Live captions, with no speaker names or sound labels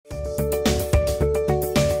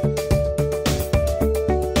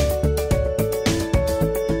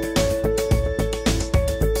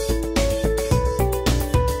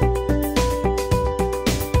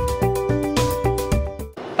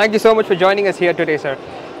Thank you so much for joining us here today, sir.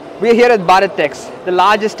 We are here at Bharat Tex, the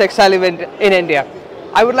largest textile event in India.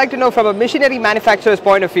 I would like to know from a machinery manufacturer's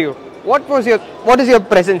point of view, what is your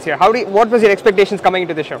presence here? What was your expectations coming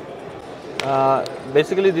into the show?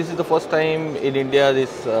 Basically, this is the first time in India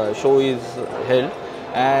this show is held,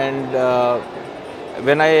 and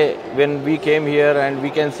when we came here, and we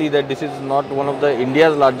can see that this is not one of the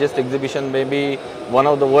India's largest exhibition, maybe one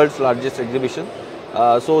of the world's largest exhibition.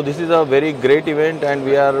 So this is a very great event, and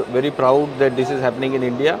we are very proud that this is happening in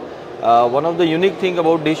India. One of the unique thing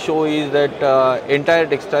about this show is that entire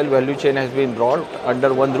textile value chain has been brought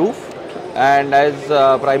under one roof, and as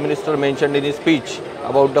Prime Minister mentioned in his speech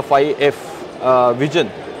about the 5F vision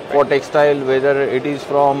for textile, whether it is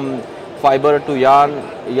from fiber to yarn,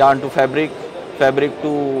 yarn to fabric, fabric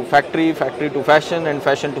to factory, factory to fashion, and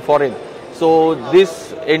fashion to foreign. So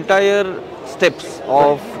this entire steps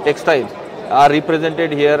of textile are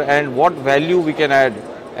represented here, and what value we can add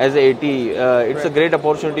as A.T.E. It's a great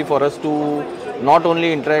opportunity for us to not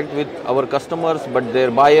only interact with our customers but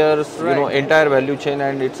their buyers, entire value chain,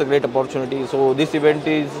 and it's a great opportunity. So this event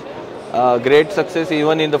is great success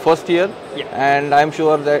even in the first year, and I'm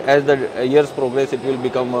sure that as the years progress, it will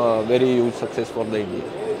become a very huge success for the India.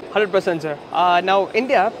 100%, sir. Now,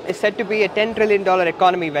 India is set to be a $10 trillion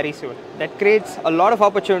economy very soon. That creates a lot of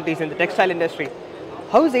opportunities in the textile industry.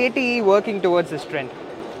 How is A.T.E. working towards this trend?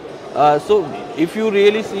 So, if you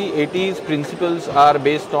really see, A.T.E.'s principles are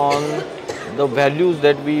based on the values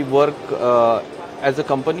that we work as a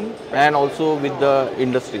company and also with the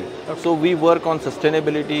industry. Okay. So, we work on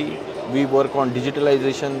sustainability, we work on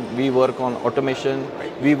digitalization, we work on automation,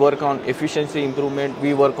 we work on efficiency improvement,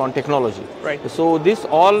 we work on technology. So, this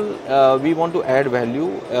all we want to add value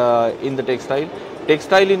in the textile.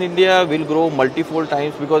 Textile in India will grow multifold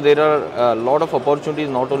times because there are a lot of opportunities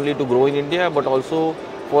not only to grow in India but also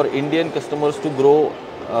for Indian customers to grow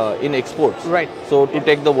in exports. So to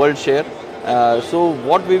take the world share. So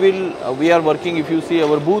what we are working, if you see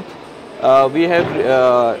our booth, we have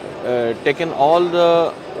taken all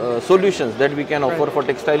the solutions that we can offer for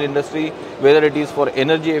textile industry, whether it is for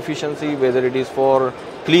energy efficiency, whether it is for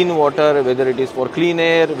clean water, whether it is for clean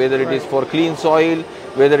air, whether it is for clean soil,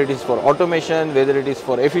 whether it is for automation, whether it is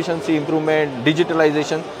for efficiency improvement,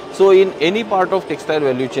 digitalization. So in any part of textile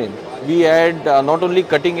value chain, we add not only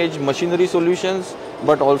cutting edge machinery solutions,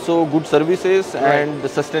 but also good services and the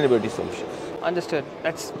sustainability solutions. Understood.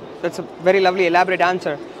 That's a very lovely elaborate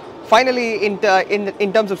answer. Finally, in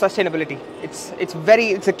terms of sustainability,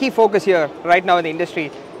 it's a key focus here right now in the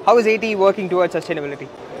industry. How is A.T.E. working towards sustainability?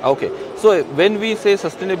 Okay, so when we say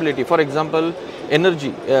sustainability, for example,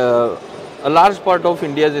 energy, a large part of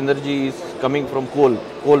India's energy is coming from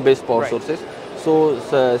coal-based power sources. So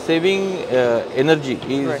saving energy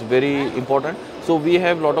is very important. So we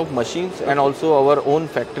have a lot of machines and also our own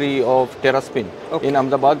factory of TerraSpin in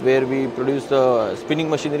Ahmedabad, where we produce the spinning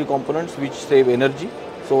machinery components which save energy.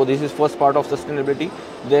 So this is first part of sustainability.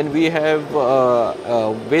 Then we have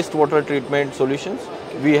wastewater treatment solutions.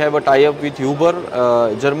 We have a tie-up with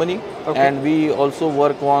Uber, Germany, and we also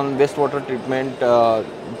work on wastewater treatment.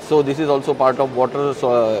 So this is also part of water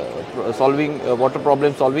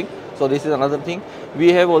problem solving. So this is another thing.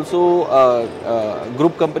 We have also a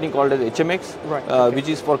group company called as HMX, which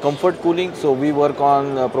is for comfort cooling. So we work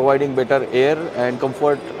on providing better air and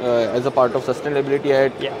comfort as a part of sustainability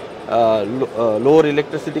at lower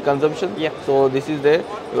electricity consumption. So this is there.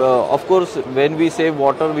 Of course, when we save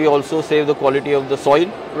water, we also save the quality of the soil.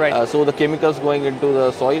 So the chemicals going into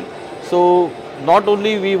the soil. So not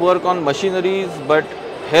only we work on machineries, but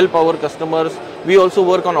help our customers. We also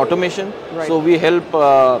work on automation. So we help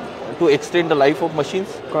to extend the life of machines,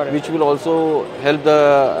 which will also help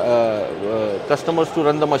the customers to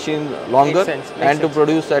run the machine longer and to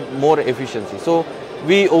produce at more efficiency. So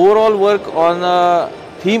we overall work on a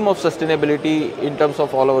theme of sustainability in terms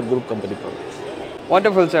of all our group company products.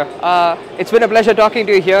 Wonderful, sir. It's been a pleasure talking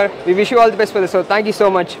to you here. We wish you all the best for this. So thank you so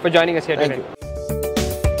much for joining us here today. Thank you.